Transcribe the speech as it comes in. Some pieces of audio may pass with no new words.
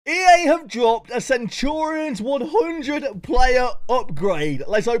EA have dropped a Centurions 100 player upgrade.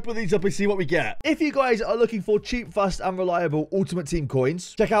 Let's open these up and see what we get. If you guys are looking for cheap, fast, and reliable Ultimate Team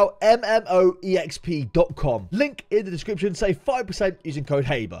coins, check out MMOEXP.com. Link in the description. Save 5% using code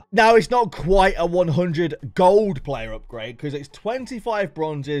HABER. Now, it's not quite a 100 gold player upgrade because it's 25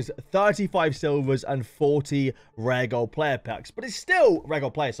 bronzes, 35 silvers, and 40 rare gold player packs. But it's still, rare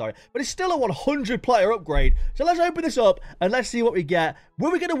gold player, sorry. But it's still a 100 player upgrade. So let's open this up and let's see what we get.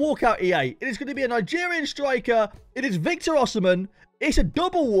 We're going to walk out EA. It is going to be a Nigerian striker. It is Victor Osimhen. It's a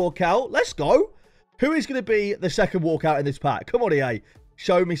double walkout. Let's go. Who is going to be the second walkout in this pack? Come on, EA.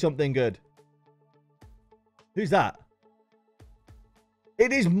 Show me something good. Who's that?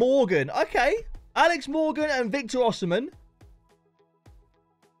 It is Morgan. Okay. Alex Morgan and Victor Osimhen.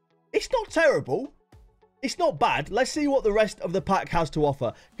 It's not terrible. It's not bad. Let's see what the rest of the pack has to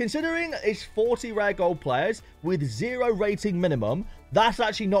offer. Considering it's 40 rare gold players with 0 rating minimum, that's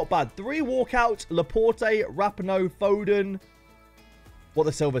actually not bad. 3 walkouts, Laporte, Rapinoe, Foden. What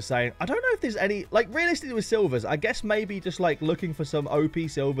the silver's saying. I don't know if there's any, like, realistically with silvers, I guess maybe just, like, looking for some OP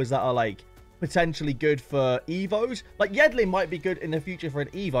silvers that are, like, potentially good for Evos. Like, Yedlin might be good in the future for an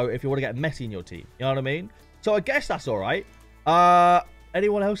Evo if you want to get Messi in your team. You know what I mean? So I guess that's all right.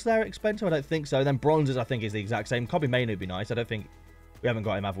 Anyone else there at Expensive? I don't think so. Then bronzes, I think, is the exact same. Kobe Mainu would be nice. I don't think we haven't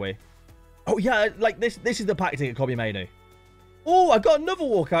got him, have we? Oh, yeah. Like, this is the pack to get Kobe Mainu. Oh, I got another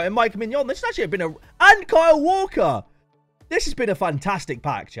walkout in Mike Mignon. This has actually been a... And Kyle Walker. This has been a fantastic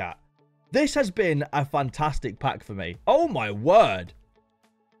pack, chat. This has been a fantastic pack for me. Oh, my word.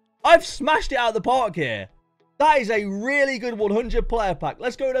 I've smashed it out of the park here. That is a really good 100 player pack.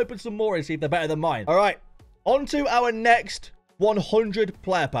 Let's go and open some more and see if they're better than mine. All right. On to our next 100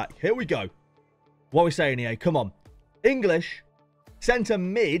 player pack. Here we go. What are we saying here? Come on. English. Centre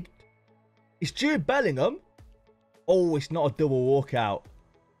mid. It's Jude Bellingham. Oh, it's not a double walkout.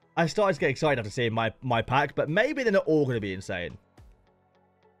 I started to get excited after seeing my pack, but maybe they're not all going to be insane.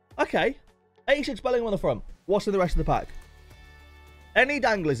 Okay. 86 Bellingham on the front. What's in the rest of the pack? Any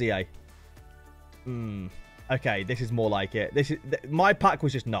danglers, EA? Okay, this is more like it. My pack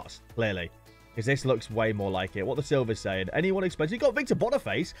was just nuts, clearly. Because this looks way more like it. What the silver's saying. Anyone expensive? You got Victor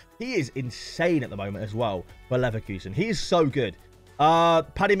Boniface. He is insane at the moment as well for Leverkusen. He is so good.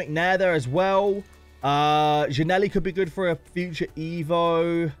 Paddy McNair there as well. Janelli could be good for a future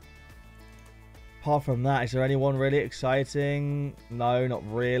Evo. Apart from that, is there anyone really exciting? No, not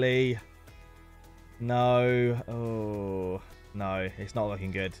really. No. Oh, no. It's not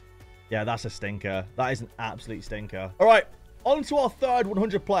looking good. Yeah, that's a stinker. That is an absolute stinker. All right. On to our third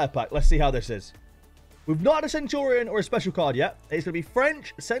 100 player pack. Let's see how this is. We've not had a Centurion or a special card yet. It's going to be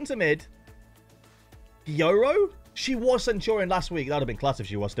French, centre mid. Gioro? She was Centurion last week. That would have been class if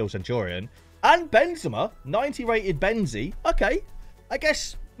she was still Centurion. And Benzema, 90 rated Benzi. Okay. I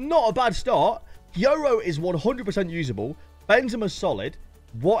guess not a bad start. Gioro is 100% usable. Benzema's solid.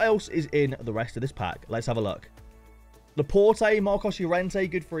 What else is in the rest of this pack? Let's have a look. Laporte, Marcos Llorente,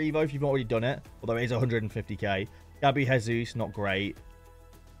 good for Evo if you've not already done it. Although it is 150k. Gabby Jesus, not great.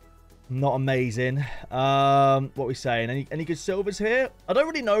 Not amazing. What are we saying? Any good silvers here? I don't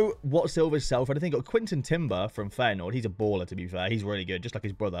really know what silvers sell for. I think got Quinton Timber from Feyenoord. He's a baller, to be fair. He's really good, just like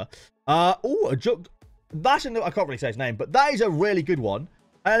his brother. Oh, a jug. That's I can't really say his name, but that is a really good one.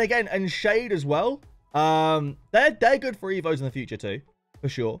 And again, and Shade as well. They're good for Evos in the future too, for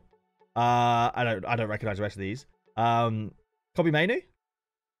sure. I don't recognize the rest of these. Kobe Mainu.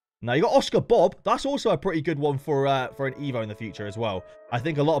 Now, you got Oscar Bob. That's also a pretty good one for an Evo in the future as well. I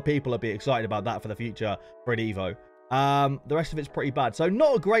think a lot of people will be excited about that for the future for an Evo. The rest of it's pretty bad. So,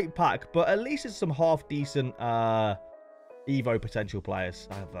 not a great pack, but at least it's some half-decent Evo potential players.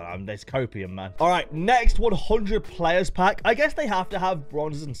 There's copium, man. All right, next 100 players pack. I guess they have to have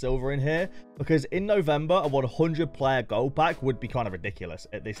bronzes and silver in here because in November, a 100-player gold pack would be kind of ridiculous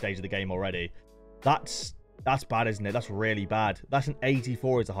at this stage of the game already. That's bad, isn't it? That's really bad. That's an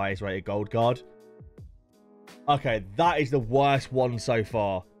 84 is the highest rated gold card. Okay, that is the worst one so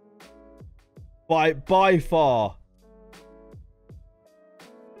far. By far.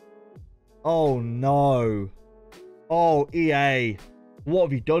 Oh, no. Oh, EA. What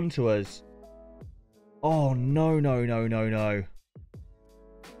have you done to us? Oh, no, no, no, no, no.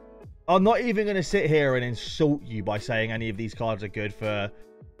 I'm not even going to sit here and insult you by saying any of these cards are good for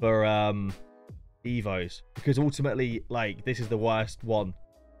Evos, because ultimately, like, this is the worst one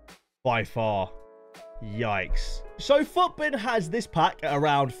by far. Yikes. So Footbin has this pack at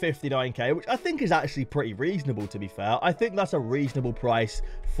around 59k, which I think is actually pretty reasonable, to be fair. I think that's a reasonable price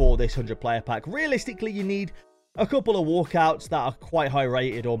for this 100-player pack. Realistically, you need a couple of walkouts that are quite high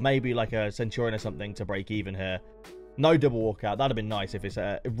rated, or maybe like a Centurion or something to break even here. No double walkout. That'd have been nice if it's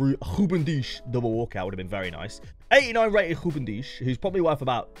a Rubendish double walkout. Would have been very nice. 89 rated Rubendish, who's probably worth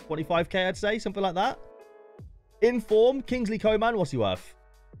about 25k, I'd say. Something like that. Inform, Kingsley Coman, what's he worth?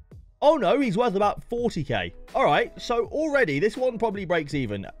 Oh, no, he's worth about 40k. All right, so already this one probably breaks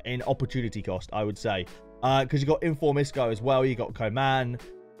even in opportunity cost, I would say. Because you've got Inform Isco as well. You've got Coman.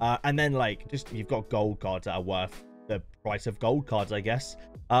 And then, like, just you've got gold cards that are worth the price of gold cards, I guess.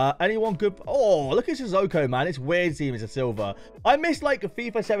 Anyone good? Oh, look at Sissoko, man. It's weird seeing him as a silver. I miss, like,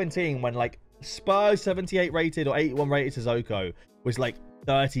 FIFA 17 when, like, Spurs 78 rated or 81 rated Sissoko was, like,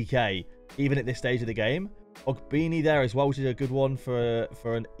 30k, even at this stage of the game. Ogbini there as well, which is a good one for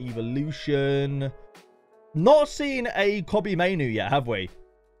an evolution. Not seen a Kobe Mainu yet, have we?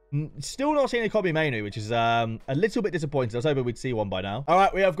 Still not seen a Kobe Mainu, which is a little bit disappointing. I was hoping we'd see one by now. All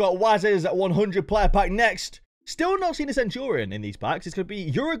right, we have got Waz's 100 player pack next. Still not seen a Centurion in these packs. It's going to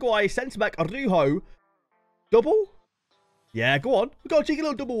be Uruguay centre-back Arujo. Double? Yeah, go on. We've got a cheeky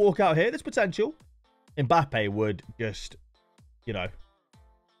little double walkout here. There's potential. Mbappe would just, you know,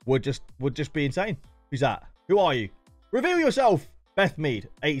 would just be insane. Who's that? Who are you? Reveal yourself. Beth Mead,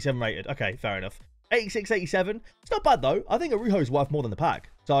 87 rated. Okay, fair enough. 86, 87. It's not bad, though. I think Arujo's worth more than the pack.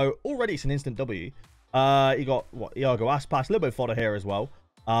 So, already it's an instant W. You got, what, Iago Aspas. A little bit of fodder here as well.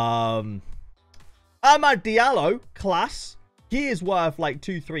 Amad Diallo, class. He is worth, like,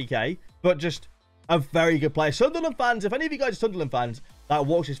 2-3k. But just a very good player. Sunderland fans, if any of you guys are Sunderland fans that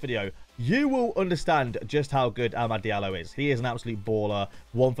watch this video, you will understand just how good Amad Diallo is. He is an absolute baller.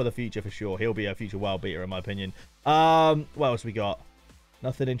 One for the future for sure. He'll be a future world beater, in my opinion. What else we got?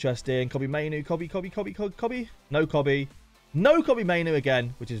 Nothing interesting. Kobe Mainu. Kobe. No Kobe. No Kobe Mainu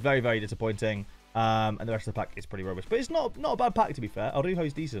again, which is very, very disappointing. And the rest of the pack is pretty rubbish. But it's not a bad pack, to be fair.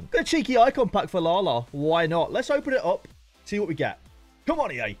 Arujo's decent. Got a cheeky icon pack for Lala. Why not? Let's open it up. See what we get. Come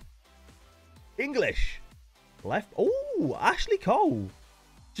on, EA. English. Left. Oh, Ashley Cole.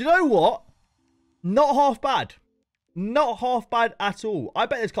 Do you know what? Not half bad. Not half bad at all. I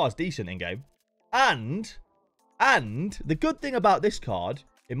bet this card's decent in-game. And the good thing about this card,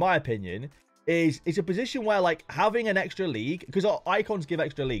 in my opinion, is it's a position where, like, having an extra league, because icons give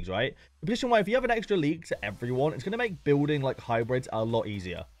extra leagues, right? A position where if you have an extra league to everyone, it's going to make building, like, hybrids a lot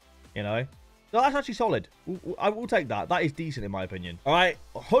easier, you know? So that's actually solid. I will take that. That is decent, in my opinion. All right,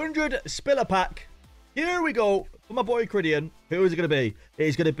 100 spiller pack. Here we go for my boy Cridian. Who is it going to be? It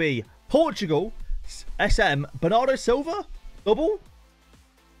is going to be Portugal, SM, Bernardo Silva, double.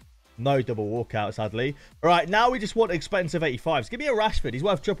 No double walkout, sadly. All right, now we just want expensive 85s. Give me a Rashford. He's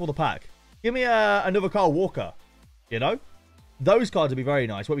worth triple the pack. Give me another Kyle Walker. You know? Those cards would be very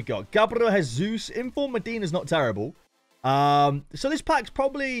nice. What we got? Gabriel Jesus. Inform Medina's not terrible. So this pack's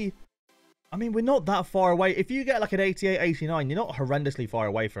probably... I mean, we're not that far away. If you get like an 88, 89, you're not horrendously far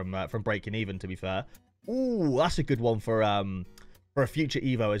away from breaking even, to be fair. Ooh, that's a good one for a future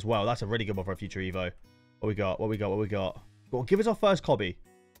Evo as well. That's a really good one for a future Evo. What we got? Go on, give us our first Kobe.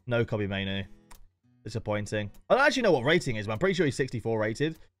 No Kobe Mainu. Disappointing. I don't actually know what rating is, but I'm pretty sure he's 64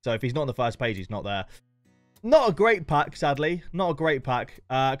 rated. So if he's not on the first page, he's not there. Not a great pack, sadly. Not a great pack. Could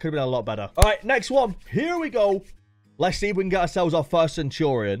have been a lot better. All right, next one. Here we go. Let's see if we can get ourselves our first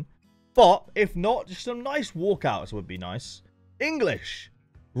Centurion. But if not, just some nice walkouts would be nice. English.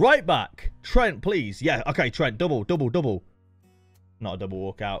 Right back. Trent, please. Yeah, okay, Trent. Double. Not a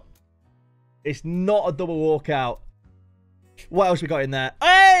double walkout. It's not a double walkout. What else we got in there?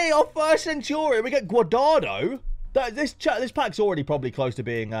 Hey, our first Centurion. We get Guardado. This pack's already probably close to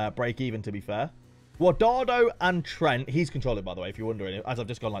being break-even, to be fair. Guardado and Trent. He's controlling, by the way, if you're wondering. As I've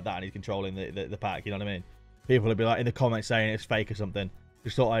just gone like that, and he's controlling the pack. You know what I mean? People will be like in the comments saying it's fake or something.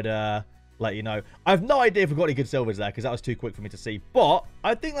 Just thought I'd let you know. I have no idea if we've got any good silvers there, because that was too quick for me to see. But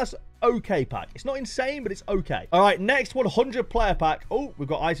I think that's okay pack. It's not insane, but it's okay. All right, next 100 player pack. Oh, we've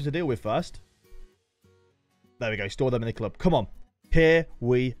got items to deal with first. There we go. Store them in the club. Come on. Here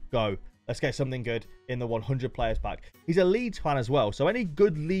we go. Let's get something good in the 100 players pack. He's a Leeds fan as well, so any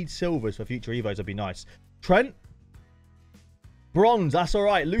good Leeds silvers for future Evos would be nice. Trent. Bronze. That's all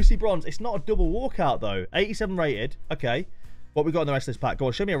right. Lucy Bronze. It's not a double walkout, though. 87 rated. Okay. What we got in the rest of this pack? Go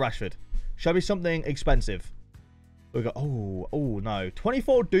on, show me a Rashford. Show me something expensive. We got, oh no.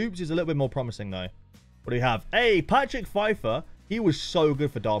 24 dupes is a little bit more promising, though. What do we have? Hey, Patrick Pfeiffer. He was so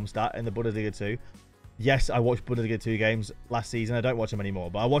good for Darmstadt in the Bundesliga 2. Yes, I watched Bundesliga 2 games last season. I don't watch them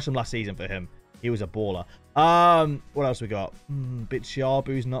anymore, but I watched them last season for him. He was a baller. What else we got?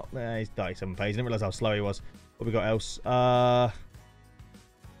 Bitshabu's not there. He's 37 pages. I didn't realize how slow he was. What we got else?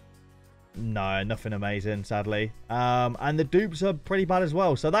 No, nothing amazing, sadly. And the dupes are pretty bad as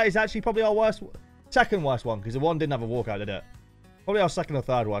well. So that is actually probably our second worst one, because the one didn't have a walkout, did it? Probably our second or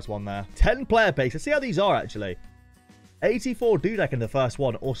third worst one there. 10 player picks. Let's see how these are, actually. 84 Dudek in the first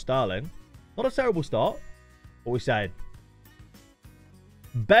one, or Sterling. Not a terrible start. What we saying?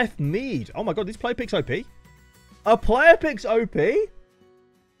 Beth Mead. Oh my god, these player picks OP. A player picks OP?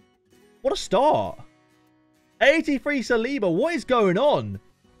 What a start. 83 Saliba. What is going on?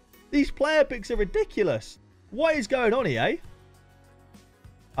 These player picks are ridiculous. What is going on, EA?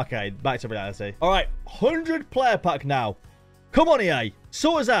 Okay, back to reality. All right, 100 player pack now. Come on, EA.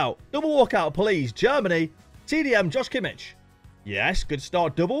 Sort us out. Double walkout, please. Germany. TDM, Josh Kimmich. Yes, good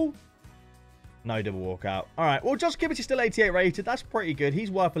start. Double. No double walkout. All right, well, Josh Kimmich is still 88 rated. That's pretty good.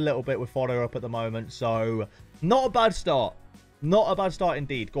 He's worth a little bit with Fodder up at the moment. So, not a bad start. Not a bad start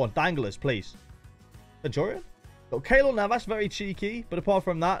indeed. Go on, danglers, please. Centurion. Got Keylor Navas, very cheeky. But apart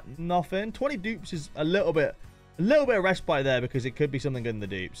from that, nothing. 20 dupes is a little bit of respite there because it could be something good in the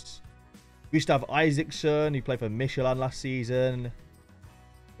dupes. Gustav Isaacson, who played for Michelin last season.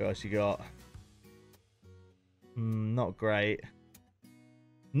 What else you got? Not great.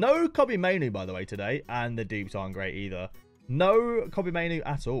 No Kobe Mainu, by the way, today. And the dupes aren't great either. No Kobe Mainu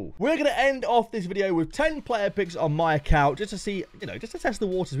at all. We're going to end off this video with 10 player picks on my account. Just to see, just to test the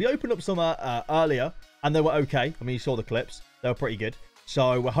waters. We opened up some earlier. And they were okay. I mean, you saw the clips. They were pretty good.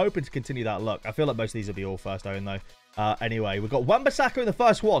 So we're hoping to continue that luck. I feel like most of these will be all first own, though. Anyway, we've got Wan-Bissaka in the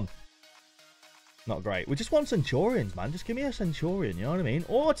first one. Not great. We just want Centurions, man. Just give me a Centurion, you know what I mean?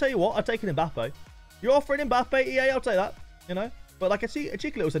 Or I'll tell you what, I'll take an Mbappe. You're offering Mbappe, EA, I'll take that, But like I see a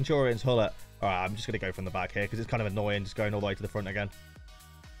cheeky little Centurions Hullet. All right, I'm just going to go from the back here because it's kind of annoying just going all the way to the front again.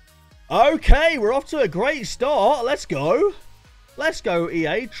 Okay, we're off to a great start. Let's go. Let's go,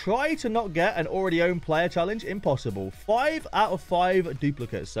 EA. Try to not get an already owned player challenge. Impossible. 5 out of 5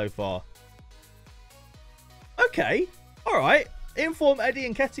 duplicates so far. Okay. All right. Inform Eddie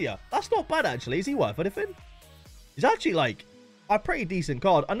and Nketiah. That's not bad, actually. Is he worth anything? He's actually, like, a pretty decent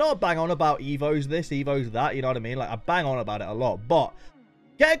card. I know I bang on about Evos this, Evos that. You know what I mean? Like, I bang on about it a lot. But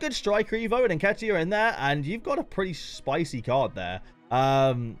get a good striker Evo and Nketiah in there, and you've got a pretty spicy card there.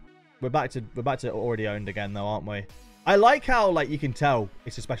 We're back to already owned again, though, aren't we? I like how, like, you can tell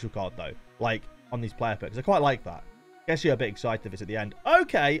it's a special card, though. Like, on these player picks. I quite like that. Guess you're a bit excited if it's at the end.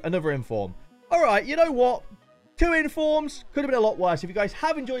 Okay, another inform. All right, you know what? 2 informs. Could have been a lot worse. If you guys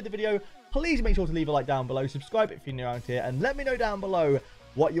have enjoyed the video, please make sure to leave a like down below. Subscribe if you're new around here. And let me know down below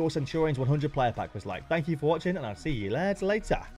what your Centurions 100 player pack was like. Thank you for watching, and I'll see you lads later.